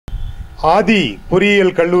ஆதி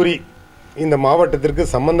பொறியியல் கல்லூரி இந்த மாவட்டத்திற்கு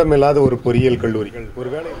சம்பந்தம் இல்லாத ஒரு பொறியியல் கல்லூரிகள்.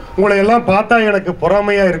 ஒருவேளை உங்களை எல்லாம் பார்த்தா எனக்கு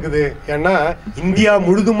பொறாமையா இருக்குது. ஏன்னா இந்தியா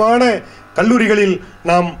முழுதுமான கல்லூரிகளில்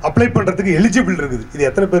நாம் அப்ளை பண்றதுக்கு எலிஜிபிள் இருக்குது. இது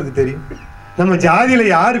எத்தனை பேருக்கு தெரியும்? நம்ம ஜாதியில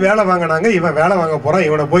யார் வேலை வாங்கினாங்க, இவன் வேலை வாங்க போறான்,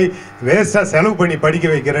 இவனை போய் வேஸ்டா செலவு பண்ணி படிக்க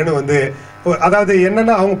வைக்கிறேன்னு வந்து, அதாவது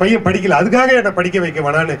என்னன்னா அவங்க பையன் படிக்கல, அதுக்காக என்னை படிக்க வைக்க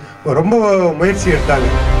வேணான்னு ரொம்ப முயற்சி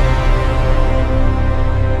எடுத்தாங்க.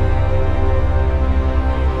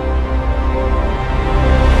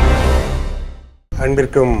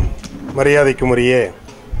 அன்பிற்கும் மரியாதைக்கும் உரிய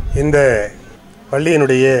இந்த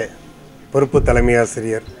பள்ளியினுடைய பொறுப்பு தலைமை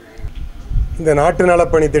ஆசிரியர், இந்த நாட்டு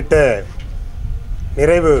நலப்பணி திட்ட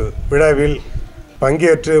நிறைவு விழாவில்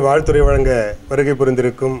பங்கேற்று வாழ்த்துரை வழங்க வருகை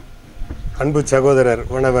புரிந்திருக்கும் அன்பு சகோதரர்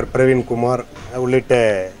வனவர் பிரவீன்குமார் உள்ளிட்ட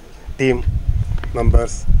டீம்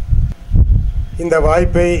மெம்பர்ஸ், இந்த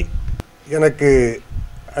வாய்ப்பை எனக்கு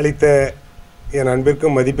அளித்த என்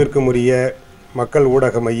அன்பிற்கும் மதிப்பிற்கும் உரிய மக்கள்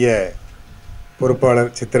ஊடக மைய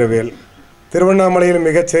பொறுப்பாளர் சித்திரவேல், திருவண்ணாமலையில்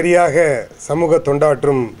மிகச்சரியாக சமூக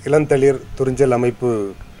தொண்டாற்றும் இளந்தளிர் துறிஞ்சல் அமைப்பு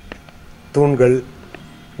தூண்கள்,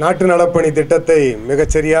 நாட்டு நலப்பணி திட்டத்தை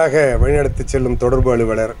மிகச்சரியாக வழிநடத்தி செல்லும் தொடர்பு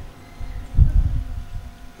அலுவலர்,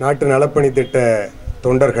 நாட்டு நலப்பணி திட்ட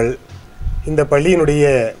தொண்டர்கள், இந்த பள்ளியினுடைய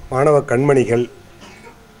மாணவ கண்மணிகள்,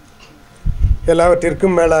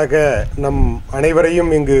 எல்லாவற்றிற்கும் மேலாக நம்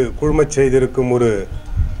அனைவரையும் இங்கு குழுமச் செய்திருக்கும் ஒரு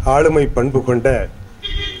ஆளுமை பண்பு கொண்ட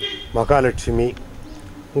மகாலட்சுமி,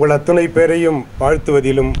 உங்கள் அத்துணை பேரையும்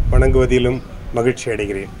வாழ்த்துவதிலும் வணங்குவதிலும் மகிழ்ச்சி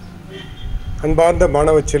அடைகிறேன். அன்பார்ந்த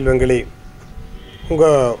மாணவ செல்வங்களே,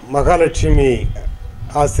 உங்கள் மகாலட்சுமி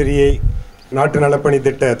ஆசிரியை, நாட்டு நலப்பணி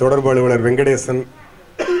திட்ட தொடர்பு அலுவலர் வெங்கடேசன்,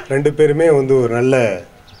 ரெண்டு பேருமே வந்து ஒரு நல்ல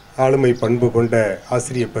ஆளுமை பண்பு கொண்ட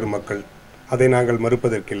ஆசிரிய பெருமக்கள். அதை நாங்கள்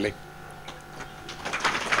மறுப்பதற்கில்லை.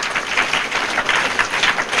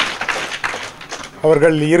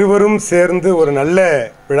 அவர்கள் இருவரும் சேர்ந்து ஒரு நல்ல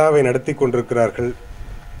விழாவை நடத்தி கொண்டிருக்கிறார்கள்.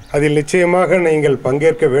 அதில் நிச்சயமாக நீங்கள்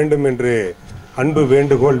பங்கேற்க வேண்டும் என்று அன்பு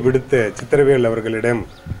வேண்டுகோள் விடுத்த சித்திரவேல் அவர்களிடம்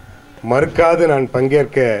மறுக்காது நான்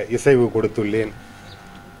பங்கேற்க இசைவு கொடுத்துள்ளேன்.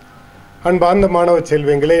 அன்பார்ந்த மாணவ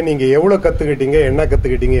செல்வங்களே, நீங்கள் எவ்வளோ கற்றுக்கிட்டீங்க, என்ன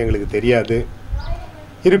கற்றுக்கிட்டீங்க எங்களுக்கு தெரியாது.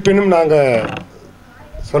 இருப்பினும் நாங்கள்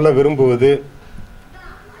சொல்ல விரும்புவது,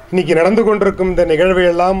 இன்னைக்கு நடந்து கொண்டிருக்கும் இந்த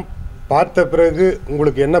நிகழ்வையெல்லாம் பார்த்த பிறகு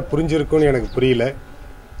உங்களுக்கு என்ன புரிஞ்சிருக்குன்னு எனக்கு புரியல.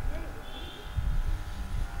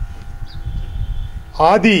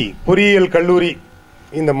 ஆதி பொறியியல் கல்லூரி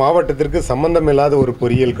இந்த மாவட்டத்திற்கு சம்பந்தம் இல்லாத ஒரு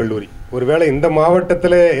பொறியியல் கல்லூரி. ஒருவேளை இந்த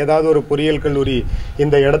மாவட்டத்தில் ஏதாவது ஒரு பொறியியல் கல்லூரி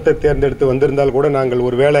இந்த இடத்தை தேர்ந்தெடுத்து வந்திருந்தால் கூட நாங்கள்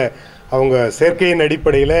ஒருவேளை அவங்க சேர்க்கையின்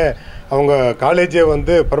அடிப்படையில் அவங்க காலேஜை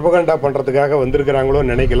வந்து பிரபகண்டா பண்ணுறதுக்காக வந்திருக்கிறாங்களோ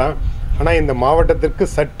நினைக்கலாம். ஆனால் இந்த மாவட்டத்திற்கு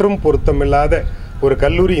சற்றும் பொருத்தமில்லாத ஒரு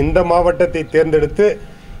கல்லூரி இந்த மாவட்டத்தை தேர்ந்தெடுத்து,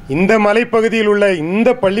 இந்த மலைப்பகுதியில் உள்ள இந்த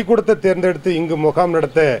பள்ளிக்கூடத்தை தேர்ந்தெடுத்து இங்கு முகாம்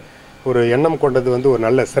நடத்த ஒரு எண்ணம் கொண்டது வந்து ஒரு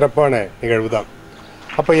நல்ல சிறப்பான நிகழ்வு தான்.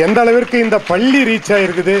 அப்போ எந்த அளவிற்கு இந்த பள்ளி ரீச்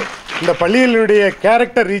ஆகிருக்குது, இந்த பள்ளியினுடைய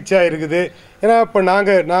கேரக்டர் ரீச் ஆகிருக்குது. ஏன்னா இப்போ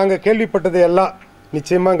நாங்கள் கேள்விப்பட்டது எல்லாம்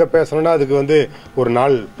நிச்சயமாக இங்கே பேசணுன்னா அதுக்கு வந்து ஒரு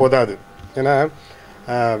நாள் போதாது. ஏன்னா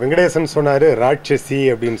வெங்கடேசன் சொன்னார் ராட்சசி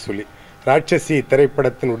அப்படின்னு சொல்லி. ராட்சசி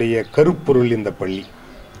திரைப்படத்தினுடைய கருப்பொருள் இந்த பள்ளி.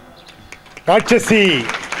 ராட்சசி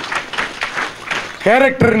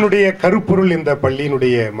கேரக்டரினுடைய கருப்பொருள் இந்த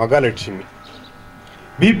பள்ளியினுடைய மகாலட்சுமி.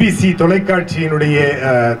 பிபிசி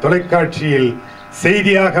தொலைக்காட்சியில்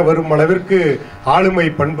செய்தியாக வரும் அளவிற்கு ஆளுமை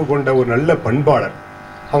பண்பு கொண்ட ஒரு நல்ல பண்பாளர்.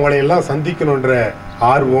 அவங்களையெல்லாம் சந்திக்கணுன்ற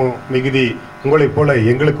ஆர்வம் மிகுதி உங்களைப் போல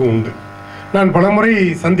எங்களுக்கும் உண்டு. நான் பலமுறை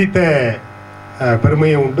சந்தித்த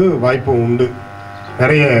பெருமையும் உண்டு, வாய்ப்பும் உண்டு.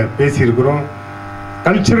 நிறைய பேசியிருக்கிறோம்.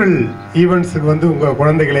 கல்ச்சுரல் ஈவெண்ட்ஸுக்கு வந்து உங்கள்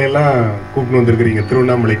குழந்தைகளை எல்லாம் கூப்பிட்டு வந்திருக்கிறீங்க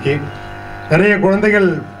திருவண்ணாமலைக்கு. நிறைய குழந்தைகள்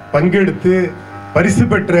பங்கெடுத்து பரிசு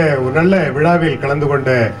பெற்ற ஒரு நல்ல விழாவில் கலந்து கொண்ட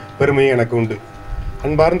பெருமையும் எனக்கு உண்டு.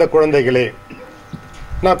 அன்பார்ந்த குழந்தைகளே,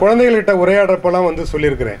 நான் குழந்தைகள்கிட்ட உரையாடுறப்பெல்லாம் வந்து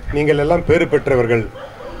சொல்லியிருக்கிறேன், நீங்கள் எல்லாம் பேறு பெற்றவர்கள்.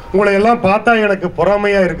 உங்களை எல்லாம் பார்த்தா எனக்கு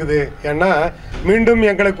பொறாமையாக இருக்குது. ஏன்னா மீண்டும்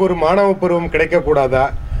எங்களுக்கு ஒரு மாணவ பருவம் கிடைக்கக்கூடாதா?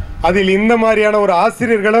 அதில் இந்த மாதிரியான ஒரு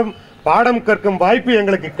ஆசிரியர்களும் பாடம் கற்கும் வாய்ப்பு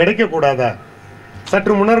எங்களுக்கு கிடைக்கக்கூடாதா?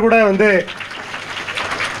 சற்று முன்னர் கூட வந்து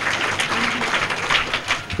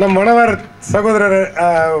நம் மணவர் சகோதரர்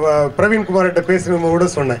பிரவீன்குமார்கிட்ட பேசும்போது கூட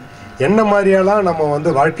சொன்னேன், என்ன மாதிரியெல்லாம் நம்ம வந்து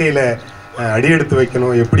வாழ்க்கையில் அடியெடுத்து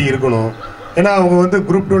வைக்கணும், எப்படி இருக்கணும். ஏன்னா அவங்க வந்து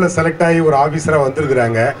குரூப் 2ல் செலக்ட் ஆகி ஒரு ஆஃபீஸராக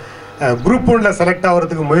வந்திருக்கிறாங்க. குரூப் 1ல் செலக்ட்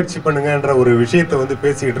ஆகிறதுக்கு முயற்சி பண்ணுங்கன்ற ஒரு விஷயத்தை வந்து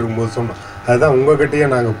பேசிக்கிட்டு இருக்கும்போது சொன்னோம். அதுதான் உங்ககிட்டயே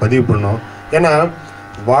நாங்கள் பதிவு பண்ணோம். ஏன்னா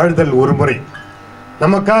வாழ்தல் ஒரு முறை,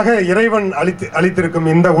 நமக்காக இறைவன்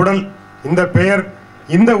அளித்திருக்கும் இந்த உடல், இந்த பெயர்,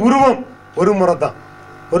 இந்த உருவம் ஒரு முறை தான்.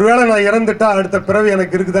 ஒருவேளை நான் இறந்துட்டா அடுத்த பிறவி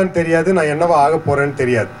எனக்கு இருக்குதான்னு தெரியாது, நான் என்னவா ஆக போறேன்னு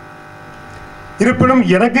தெரியாது. இருப்பினும்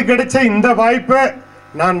எனக்கு கிடைச்ச இந்த வாய்ப்பை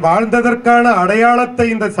நான் வாழ்ந்ததற்கான அடையாளத்தை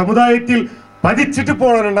இந்த சமுதாயத்தில் பதிச்சுட்டு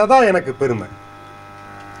போனேன்னா தான் எனக்கு பெருமை.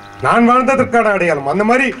 நான் வாழ்ந்ததற்கான அடையாளம் அந்த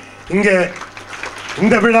மாதிரி இங்க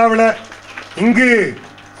இந்த விழாவில் இங்கு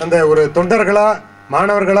அந்த ஒரு தொண்டர்களா,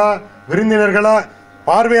 மாணவர்களா, விருந்தினர்களா,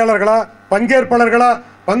 பார்வையாளர்களா, பங்கேற்பாளர்களா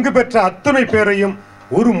பங்கு பெற்ற அத்தனை பேரையும்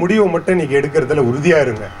ஒரு முடிவை மட்டும் நீங்க எடுக்கிறதுல உறுதியா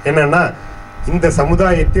இருங்க. என்னன்னா, இந்த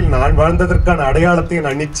சமுதாயத்தில் நான் வாழ்ந்ததற்கான அடையாளத்தை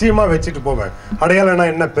நான் நிச்சயமா வச்சுட்டு போவேன். அடையாளம்னா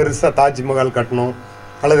என்ன, பெருசா தாஜ்மஹால் கட்டணும்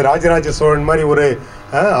அல்லது ராஜராஜ சோழன் மாதிரி ஒரு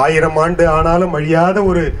 1000 ஆண்டு ஆனாலும் அழியாத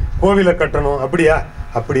ஒரு கோவிலை கட்டணும்,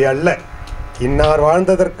 அப்படி அல்ல. இன்னார்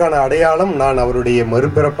வாழ்ந்ததற்கான அடையாளம் நான் அவருடைய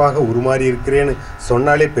மறுபிறப்பாக உருமாறி இருக்கிறேன்னு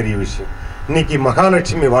சொன்னாலே பெரிய விஷயம். இன்னைக்கு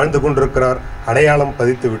மகாலட்சுமி வாழ்ந்து கொண்டிருக்கிறார், அடையாளம்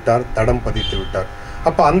பதித்து விட்டார், தடம் பதித்து விட்டார்.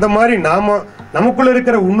 அப்ப அந்த மாதிரி நமக்குள்ள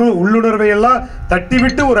இருக்கிற உள்ளுணர்வை எல்லாம்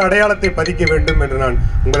தட்டிவிட்டு ஒரு அடையாளத்தை பதிக்க வேண்டும் என்று நான்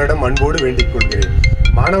உங்களிடம் அன்போடு வேண்டிக் கொள்கிறேன்.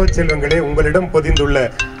 மாணவ செல்வங்களே, உங்களிடம் பொதிந்துள்ள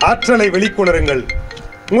ஆற்றலை வெளிக்கொணருங்கள்.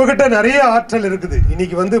 உங்ககிட்ட நிறைய ஆற்றல் இருக்குது.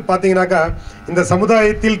 இன்னைக்கு பாத்தீங்கன்னாக்கா, இந்த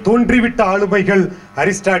சமுதாயத்தில் தோன்றிவிட்ட ஆளுமைகள்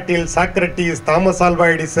Aristotle, Socrates, Thomas Alva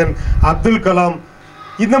Edison, Abdul Kalam,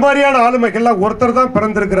 இந்த மாதிரியான ஆளுமைகள்லாம் ஒருத்தர் தான்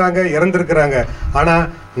பிறந்திருக்கிறாங்க, இறந்திருக்கிறாங்க. ஆனா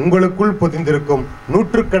உங்களுக்குள் பொதிந்திருக்கும்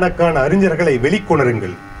நூற்றுக்கணக்கான அறிஞர்களை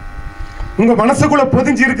வெளிக்கொணருங்கள். உங்க மனசுக்குள்ள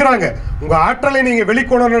பொதிஞ்சு இருக்கிறாங்க. உங்க ஆற்றலை நீங்க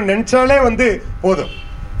வெளிக்கொணரணும்னு நினைச்சாலே போதும்,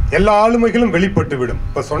 எல்லா ஆளுமைகளும் வெளிப்பட்டு விடும்.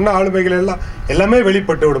 இப்ப சொன்ன ஆளுமைகள் எல்லாமே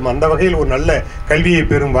வெளிப்பட்டு விடும். அந்த வகையில் ஒரு நல்ல கல்வியை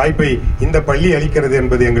பெறும் வாய்ப்பை இந்த பள்ளி அளிக்கிறது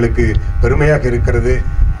என்பது எங்களுக்கு பெருமையாக இருக்கிறது.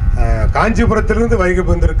 காஞ்சிபுரத்திலிருந்து வைகை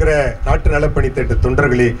வந்திருக்கிற நாட்டு நலப்பணி திட்ட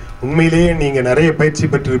தொண்டர்களே, உண்மையிலேயே நீங்க நிறைய பயிற்சி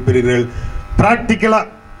பெற்றிருப்பீர்கள். பிராக்டிக்கலா,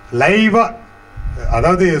 லைவா,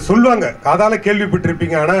 அதாவது சொல்லுவாங்க, காதால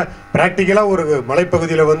கேள்விப்பட்டிருப்பீங்க. ஆனா பிராக்டிக்கலா ஒரு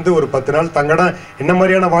மலைப்பகுதியில ஒரு 10 நாள் தங்கனா என்ன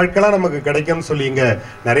மாதிரியான வாழ்க்கைலாம் நமக்கு கிடைக்கும்னு சொல்லி இங்க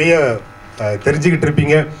நிறைய தெரிஞ்சுக்கிட்டு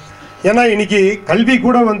இருப்பீங்க. ஏன்னா இன்னைக்கு கல்வி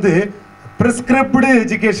கூட பிரிஸ்கிரிப்டு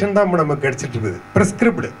எஜுகேஷன் தான் நமக்கு கிடைச்சிட்டு இருக்குது.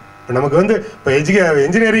 பிரிஸ்கிரிப்டு நமக்கு இப்போ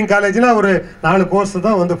என்ஜினியரிங் காலேஜ்னா ஒரு 4 கோர்ஸ்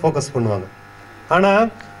தான் ஃபோக்கஸ் பண்ணுவாங்க. ஆனா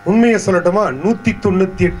உண்மையை சொல்லட்டுமா,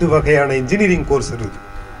 198 வகையான இன்ஜினியரிங் கோர்ஸ் இருக்குது.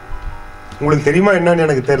 உங்களுக்கு தெரியுமா என்னன்னு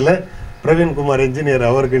எனக்கு தெரியல. பிரவீன்குமார் இன்ஜினியர்,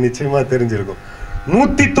 அவருக்கு நிச்சயமா தெரிஞ்சிருக்கும்.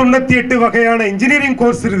 198 வகையான இன்ஜினியரிங்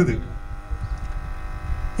கோர்ஸ் இருக்குது.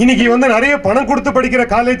 இன்னைக்கு நிறைய பணம் கொடுத்து படிக்கிற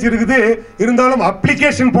காலேஜ் இருக்குது. இருந்தாலும்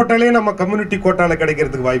அப்ளிகேஷன் போட்டாலே நம்ம கம்யூனிட்டி கோட்டால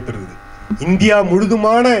கிடைக்கிறதுக்கு வாய்ப்பு இருக்குது. இந்தியா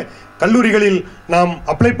முழுதுமான கல்லூரிகளில் நாம்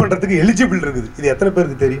அப்ளை பண்றதுக்கு எலிஜிபிள் இருக்குது. இது எத்தனை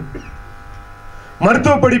பேருக்கு தெரியும்?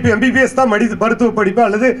 மருத்துவ படிப்பு எம்பிபிஎஸ் தான் மருத்துவ படிப்பு,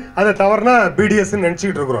 அல்லது அதை தவறுனா பிடிஎஸ்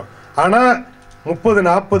நினைச்சுக்கிட்டு இருக்கிறோம். ஆனா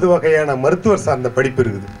 30-40 வகையான மருத்துவர் சார்ந்த படிப்பு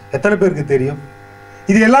இருக்குது. எத்தனை பேருக்கு தெரியும்?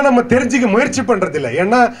 இது எல்லாம் நம்ம தெரிஞ்சுக்க முயற்சி பண்றது இல்லை.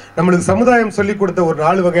 ஏன்னா நம்மளுக்கு சமுதாயம் சொல்லி கொடுத்த ஒரு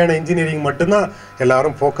 4 வகையான இன்ஜினியரிங் மட்டும்தான்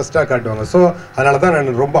எல்லாரும் ஃபோக்கஸ்டா காட்டுவாங்க. ஸோ அதனாலதான்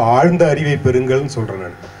நான் ரொம்ப ஆழ்ந்த அறிவை பெறுங்கள்னு சொல்றேன்.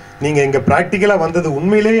 நான் நீங்க இங்க பிராக்டிக்கலா வந்தது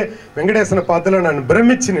உண்மையிலேயே வெங்கடேசனை பார்த்துல நான்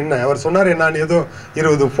பிரமிச்சு நின்னேன். அவர் சொன்னார், நான் ஏதோ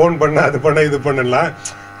 20 ஃபோன் பண்ண, அது பண்ண, இது பண்ணலாம்,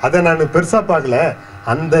 அதை நான் பெருசா பார்க்கல.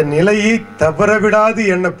 அந்த நிலையை தவற விடாது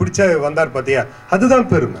என்னை பிடிச்ச வந்தார் பாத்தியா, அதுதான்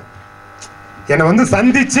பெருமை. என்னை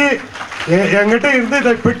சந்திச்சு என்கிட்ட இருந்து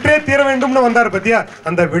இதை பெற்றே தீர வேண்டும்னு வந்தார் பத்தியா,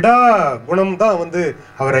 அந்த விடா குணம் தான்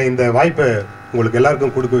அவரை இந்த வாய்ப்பை உங்களுக்கு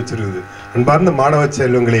எல்லாருக்கும் கொடுக்க வச்சிருக்குது. அன்பார்ந்த மாணவ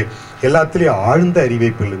செல்வங்களே, எல்லாத்துலயும் ஆழ்ந்த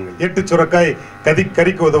அறிவை பெறுங்கள். 8 சுரக்காய்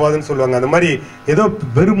கறிக்கு உதவாதுன்னு சொல்லுவாங்க. அந்த மாதிரி ஏதோ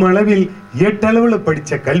பெருமளவில் 8 அளவுல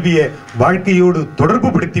படிச்ச கல்வியை வாழ்க்கையோடு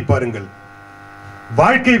தொடர்பு படுத்தி பாருங்கள்.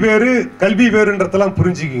 வாழ்க்கை வேறு, கல்வி வேறுன்றதெல்லாம்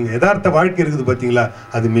புரிஞ்சுக்கிங்க. யதார்த்த வாழ்க்கை இருக்குது பாத்தீங்களா,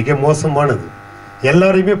 அது மிக மோசமானது.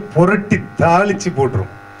 எல்லாரையுமே புரட்டி தாளிச்சு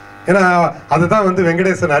போட்டுரும். ஏன்னா அதுதான்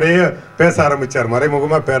வெங்கடேசன் நிறைய பேச ஆரம்பிச்சார்,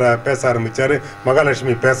 மறைமுகமா பேச ஆரம்பிச்சாரு.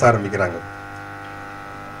 மகாலட்சுமி பேச ஆரம்பிக்கிறாங்க.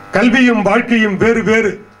 கல்வியும் வாழ்க்கையும் வேறு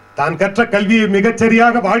வேறு. தான் கற்ற கல்வியை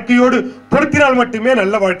மிகச்சரியாக வாழ்க்கையோடு பொருத்தினால் மட்டுமே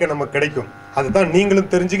நல்ல வாழ்க்கை நமக்கு கிடைக்கும். அதுதான்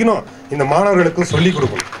நீங்களும் தெரிஞ்சுக்கணும், இந்த மாணவர்களுக்கும் சொல்லிக்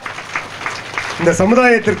கொடுக்கணும். இந்த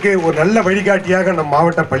சமுதாயத்திற்கு ஒரு நல்ல வழிகாட்டியாக நம்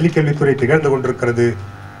மாவட்ட பள்ளிக்கல்வித்துறை திகழ்ந்து கொண்டிருக்கிறது.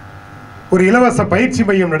 ஒரு இலவச பயிற்சி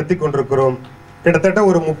மையம் நடத்தி கொண்டிருக்கிறோம். கிட்டத்தட்ட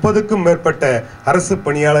ஒரு 30க்கும் மேற்பட்ட அரசு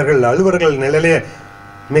பணியாளர்கள், அலுவலர்கள் நிலையிலே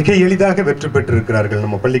மிக எளிதாக வெற்றி பெற்றிருக்கிறார்கள்.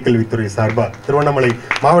 நம்ம பள்ளிக்கல்வித்துறை சார்பா, திருவண்ணாமலை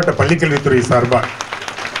மாவட்ட பள்ளிக்கல்வித்துறை சார்பா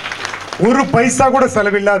ஒரு பைசா கூட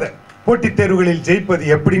செலவில்லாத போட்டித் தேர்வுகளில் ஜெயிப்பது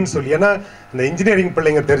எப்படின்னு சொல்லி. ஏன்னா இந்த இன்ஜினியரிங்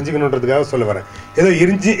பிள்ளைங்க தெரிஞ்சுக்கணுன்றதுக்காக சொல்ல வரேன். ஏதோ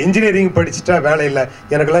இன்ஜினியரிங் படிச்சுட்டா வேலை இல்லை.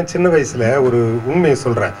 எனக்கெல்லாம் சின்ன வயசுல ஒரு உண்மையை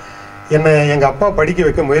சொல்றேன். என்னை எங்க அப்பா படிக்க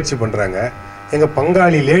வைக்க முயற்சி பண்றாங்க. எங்க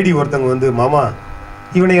பங்காளி லேடி ஒருத்தவங்க மாமா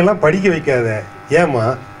இவனையெல்லாம் படிக்க வைக்காத. ஏமா,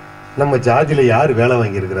 நம்ம ஜாதியில யாரு வேலை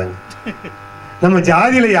வாங்கியிருக்கிறாங்க? நம்ம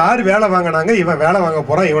ஜாதியில யார் வேலை வாங்கினாங்க? இவன் வேலை வாங்க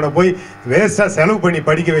போறான், இவனை போய் வேஸ்டா செலவு பண்ணி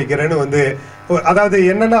படிக்க வைக்கிறேன்னு அதாவது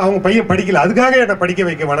என்னன்னா, அவங்க பையன் படிக்கல, அதுக்காக என்னை படிக்க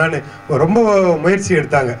வைக்க வேணான்னு ரொம்ப முயற்சி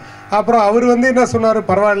எடுத்தாங்க. அப்புறம் அவர் என்ன சொன்னாரு,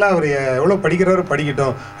 பரவாயில்ல, அவர் எவ்வளவு படிக்கிறாரு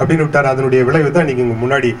படிக்கட்டும் அப்படின்னு விட்டாரு. அதனுடைய விளைவு தான் நீங்க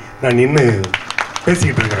முன்னாடி நான் நின்று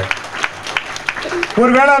பேசிக்கிட்டு இருக்கிறேன்.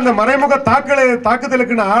 ஒருவேளை அந்த மறைமுக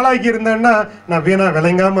தாக்குதலுக்கு நான் ஆளாக்கி இருந்தேன்னா நான் வீணா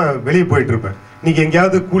விளங்காம வெளியே போயிட்டு இருப்பேன். இன்னைக்கு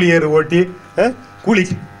எங்கேயாவது கூலி ஏறு ஓட்டி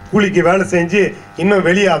கூலிக்கு வேலை செஞ்சு இன்னும்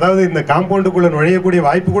வெளியே, அதாவது இந்த காம்பவுண்டுக்குள்ள நுழையக்கூடிய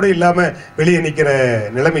வாய்ப்பு கூட இல்லாம வெளியே நிற்கிற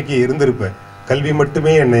நிலைமைக்கு இருந்திருப்பேன். கல்வி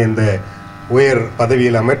மட்டுமே என்னை இந்த உயர்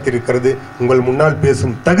பதவியில் அமர்த்திருக்கிறது, உங்கள் முன்னால்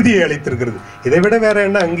பேசும் தகுதியை அளித்திருக்கிறது. இதை விட வேற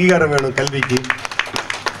என்ன அங்கீகாரம் வேணும் கல்விக்கு?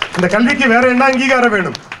 இந்த கல்விக்கு வேற என்ன அங்கீகாரம்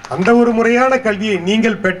வேணும்? அந்த ஒரு முறையான கல்வியை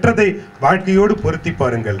நீங்கள் பெற்றதை வாழ்க்கையோடு பொருத்தி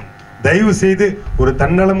பாருங்கள். தயவு செய்து ஒரு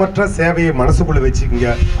தன்னலமற்ற சேவையை மனசுக்குள்ள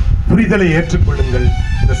வச்சுக்கோங்க. புரிதலை ஏற்றுக்கொள்ளுங்கள்.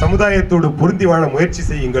 இந்த சமுதாயத்தோடு பொருந்தி வாழ முயற்சி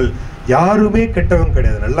செய்யுங்கள். யாருமே கெட்டவங்க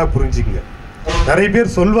கிடையாது, நல்லா புரிஞ்சுக்குங்க. நிறைய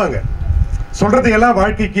பேர் சொல்லுவாங்க, சொல்றதையெல்லாம்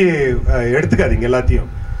வாழ்க்கைக்கு எடுத்துக்காதீங்க எல்லாத்தையும்.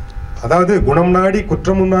 அதாவது குணம் நாடி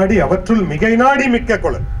குற்றம் நாடி அவற்றுள் மிகை நாடி மிக்க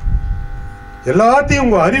கொலை. எல்லாத்தையும்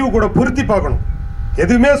உங்க அறிவு கூட பொருத்தி பார்க்கணும்.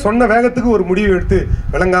 எதுவுமே சொன்ன வேகத்துக்கு ஒரு முடிவு எடுத்து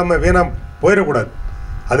விளங்காம வேணாம் போயிடக்கூடாது.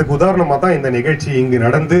 அதுக்கு உதாரணமாக தான் இந்த நிகழ்ச்சி இங்கு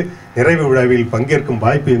நடந்து நிறைவு விழாவில் பங்கேற்கும்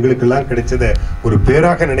வாய்ப்பு எங்களுக்கெல்லாம் கிடைச்சதை ஒரு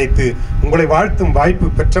பேராக நினைத்து உங்களை வாழ்த்தும் வாய்ப்பு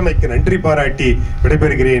பெற்றமைக்கு நன்றி பாராட்டி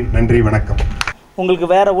விடைபெறுகிறேன். நன்றி, வணக்கம். உங்களுக்கு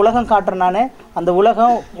வேற உலகம் காட்டுறேன் நானே. அந்த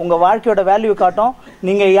உலகம் உங்கள் வாழ்க்கையோட வேல்யூ காட்டும்,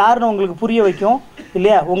 நீங்கள் யாருன்னு உங்களுக்கு புரிய வைக்கும்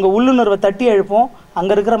இல்லையா? உங்கள் உள்ளுணர்வை தட்டி எழுப்போம்.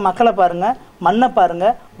 அங்கே இருக்கிற மக்களை பாருங்கள், மண்ணை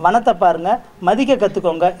பாருங்கள், வனத்தை பாருங்கள், மதிக்க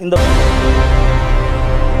கற்றுக்கோங்க. இந்த